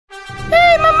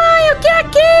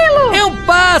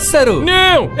pássaro!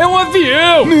 Não, é um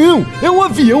avião! Não, é um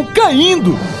avião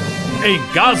caindo! Em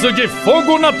caso de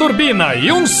fogo na turbina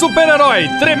e um super-herói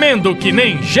tremendo que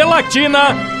nem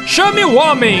gelatina, chame o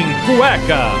Homem,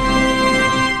 Cueca!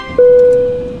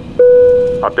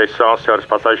 Atenção, senhores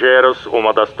passageiros,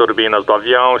 uma das turbinas do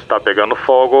avião está pegando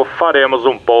fogo. Faremos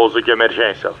um pouso de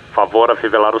emergência. Favor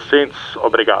afivelar os cintos.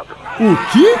 Obrigado. O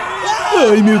quê?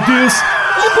 Ai, meu Deus!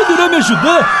 Quem poderá me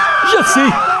ajudar? Já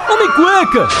sei! Homem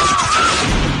Cueca!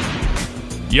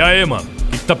 E aí, mano?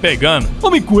 O que tá pegando?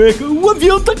 Homem Cueca, o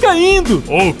avião tá caindo!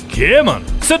 O quê, mano?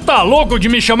 Você tá louco de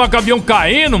me chamar com o avião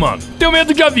caindo, mano? Tenho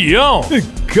medo de avião!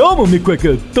 Calma, Homem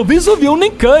Cueca, talvez o avião nem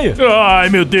caia. Ai,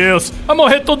 meu Deus, vai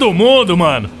morrer todo mundo,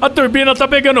 mano. A turbina tá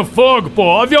pegando fogo,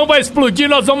 pô. O avião vai explodir,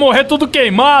 nós vamos morrer tudo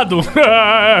queimado.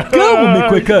 Calma, Homem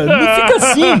Cueca, não fica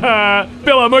assim.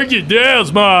 Pelo amor de Deus,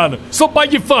 mano. Sou pai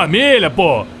de família,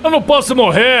 pô. Eu não posso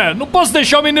morrer, não posso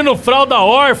deixar o menino fralda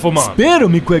órfão, mano. Espera,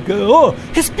 Homem Cueca,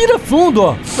 respira fundo,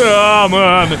 ó. Ah,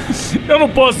 mano, eu não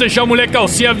posso deixar a mulher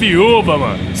calcinha viúva,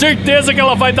 mano. Certeza que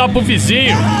ela vai dar pro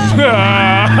vizinho.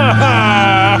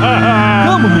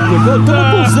 Calma, Homem Cueca,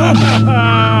 estamos pousando.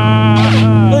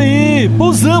 Aí,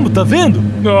 pousamos, tá vendo?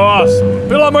 Nossa,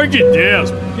 pelo amor de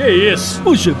Deus, que isso?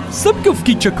 Puxa, sabe que eu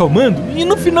fiquei te acalmando e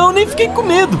no final eu nem fiquei com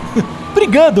medo.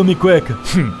 Obrigado, Homem Cueca.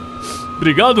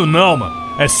 Obrigado não, mano.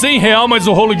 É R$100 mais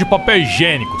o rolo de papel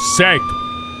higiênico, certo?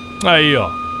 Aí, ó,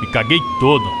 me caguei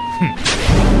todo.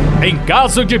 Em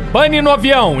caso de pane no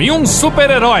avião e um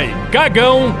super-herói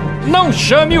cagão, não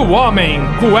chame o Homem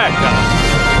Cueca.